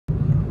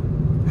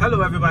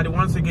Hello everybody,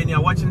 once again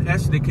you're watching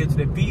SDK to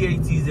the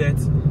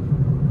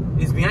PATZ.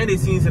 It's behind the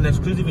scenes and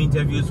exclusive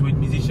interviews with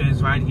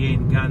musicians right here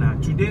in Ghana.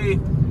 Today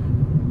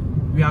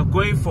we are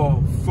going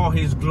for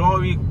His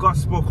Glory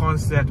Gospel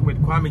Concert with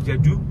QUAME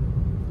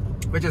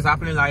GYEDU, which is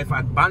happening live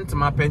at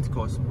Bantama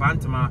Pentecost.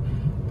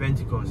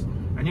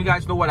 And you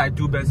guys know what I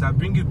do best. I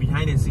bring you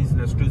behind the scenes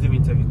and exclusive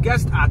interviews.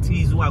 Guest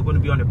artists who are going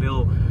to be on the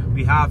bill.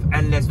 We have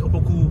Ernest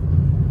Opoku,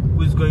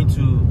 who is going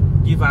to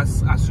give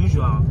us, as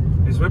usual,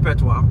 his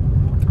repertoire.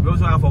 We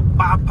also have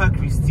Papa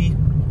Christie.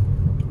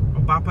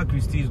 Papa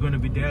Christie is going to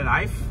be there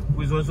live,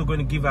 who is also going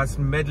to give us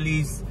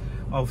medleys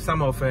of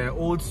some of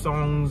old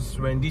songs,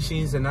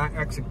 renditions, and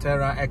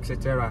etc.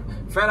 etc.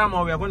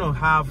 Furthermore, we are going to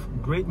have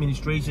great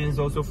ministrations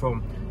also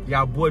from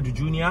GYEDU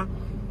Jr.,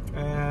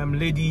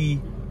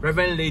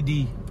 Reverend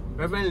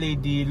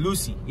Lady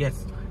Lucy,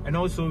 yes, and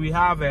also we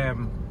have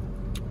and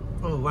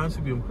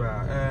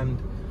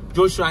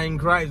Joshua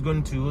Nkra is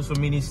going to also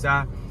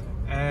minister,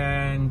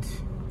 and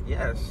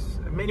yes,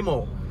 many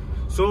more.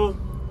 So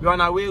we are on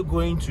our way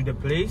going to the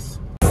place.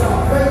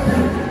 Thank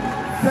you.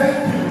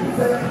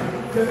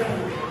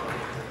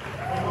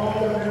 And all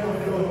the men of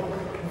God,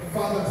 the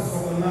fathers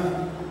of the land,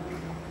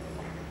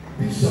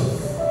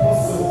 bishops,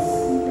 apostles,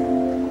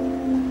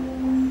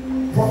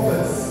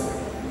 prophets,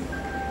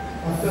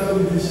 our fellow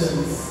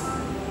musicians,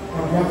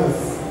 our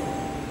brothers,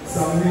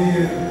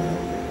 Samir,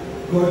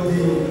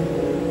 Godi,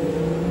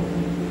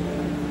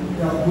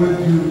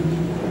 GYEDU,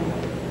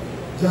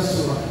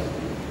 Joshua.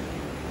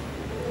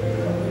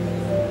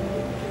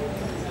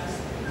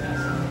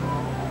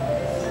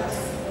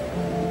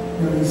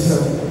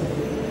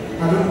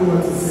 I don't know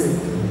what to say.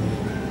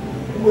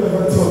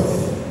 Whoever thought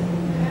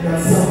that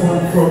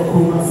someone from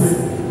Kumasi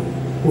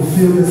will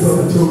feel this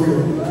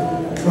auditorium?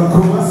 But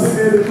Kumasi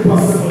made it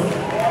possible.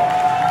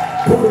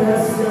 Put your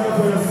hands together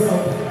for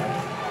yourself.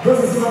 This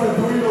is not the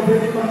doing of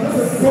any man. This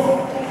is God.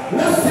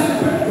 Let's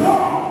celebrate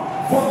God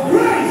for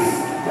grace.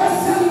 Let's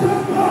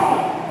celebrate God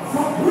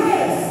for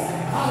grace.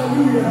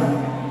 Hallelujah.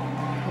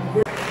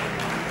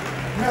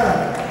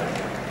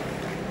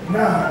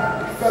 Now,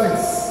 Felix.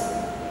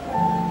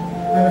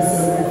 Let me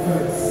celebrate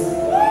Felix.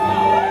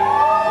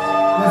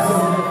 Let's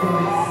celebrate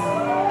Felix.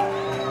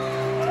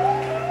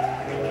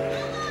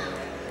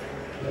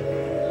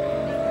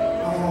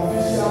 Our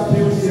official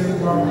beauty and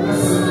ground.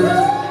 Let's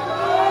celebrate.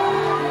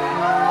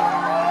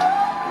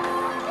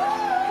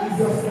 He's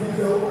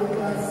the one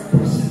that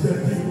pushes the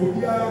team.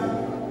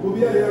 We'll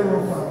be a year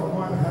off from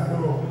one hand.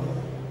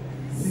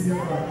 Senior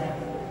man.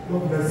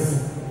 God bless you.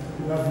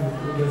 We love you.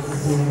 God bless you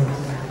so much.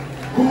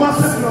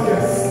 Kumasi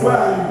Vloggers, where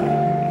are you?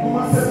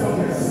 Kumasi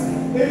Vloggers.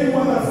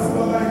 Anyone that's a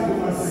brother in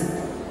Kumasi,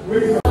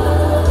 wait up.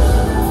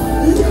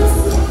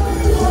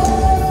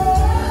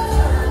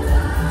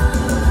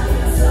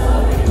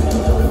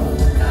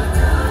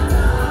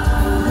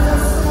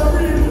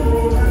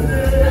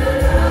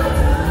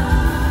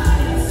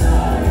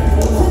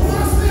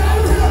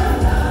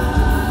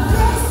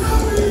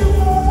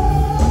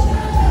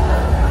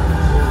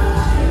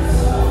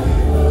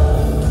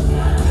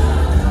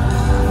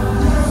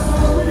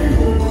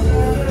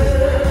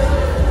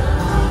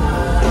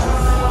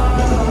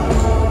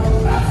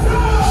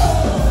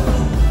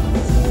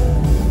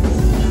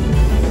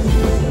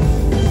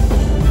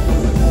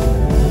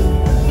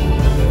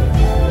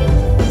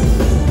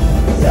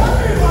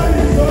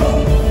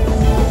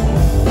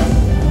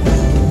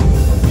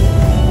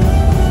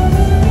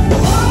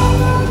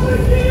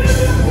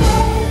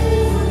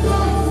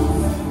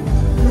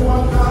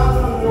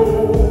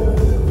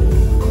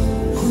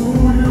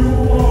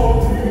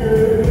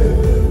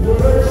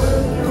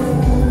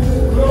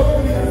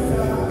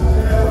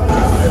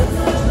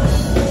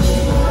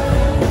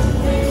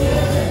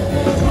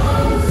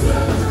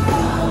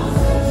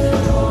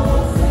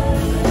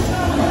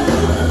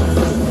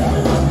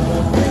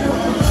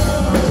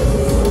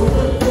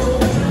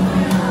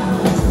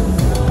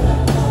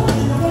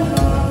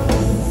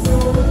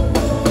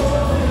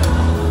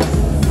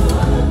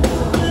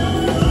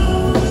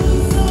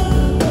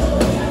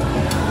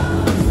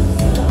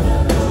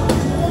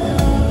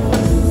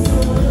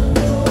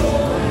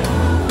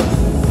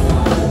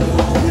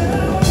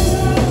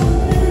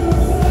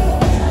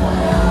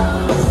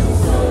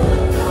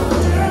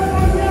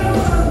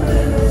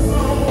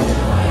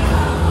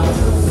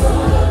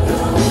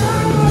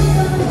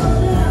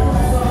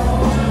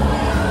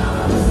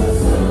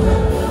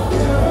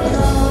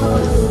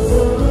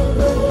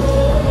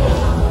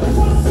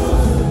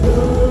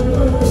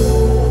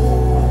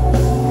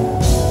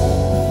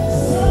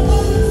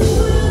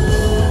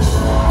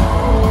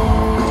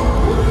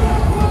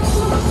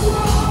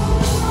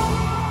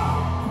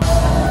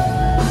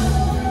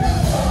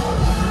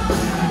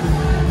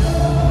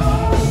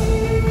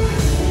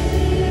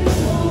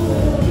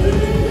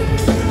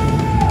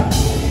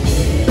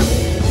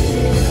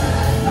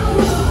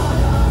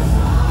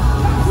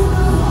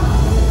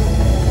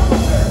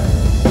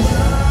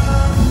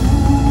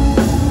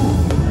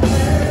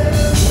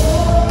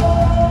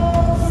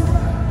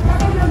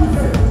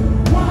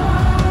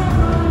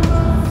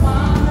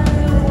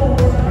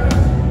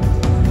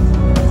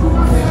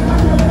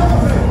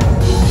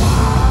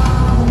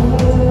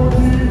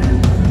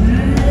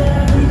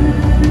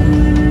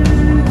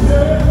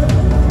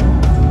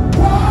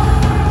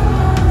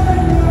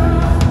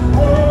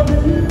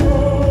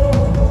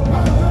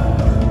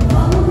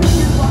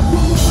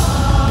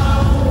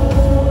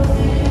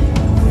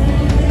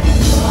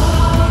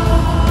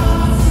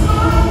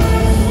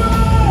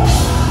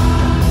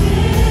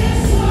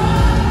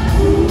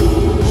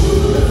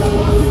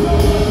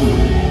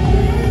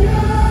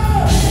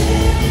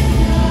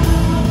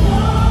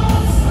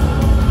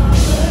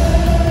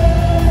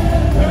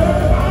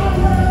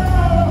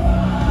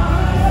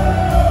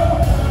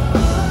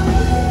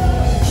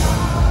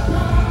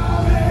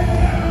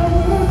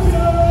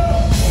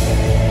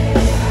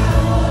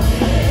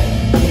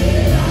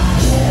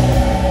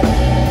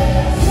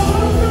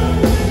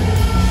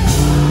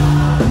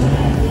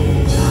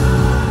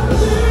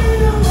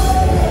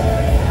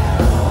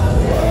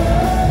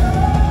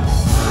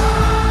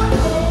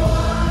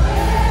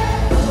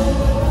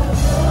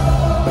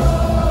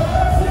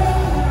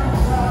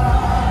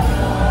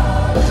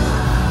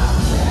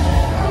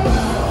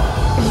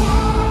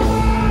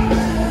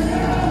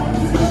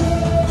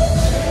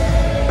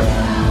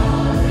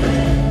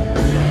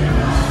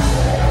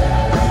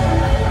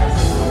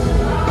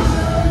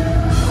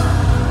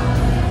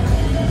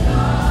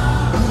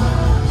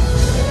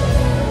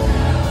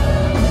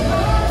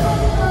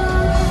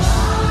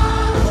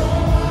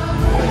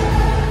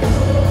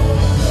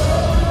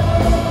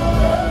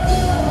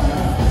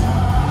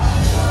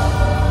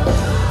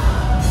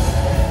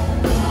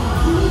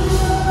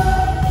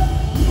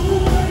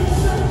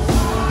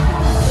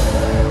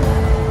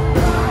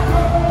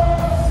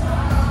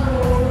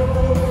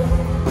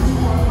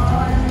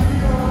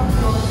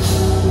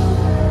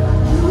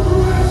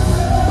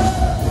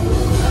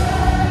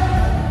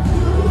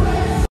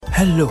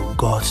 Hello,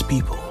 God's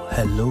people.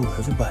 Hello,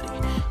 everybody.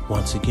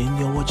 Once again,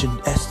 you're watching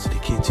S to the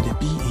K to the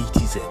B A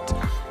to Z,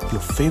 your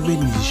favorite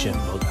musician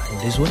blogger, and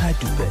this is what I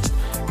do best: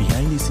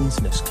 behind the scenes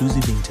and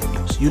exclusive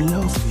interviews. You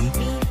love me,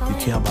 you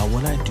care about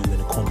what I do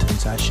and the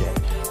contents I share.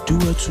 Do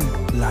well to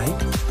like,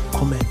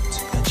 comment,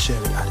 and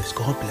share it. Others.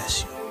 God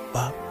bless you.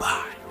 Bye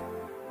bye.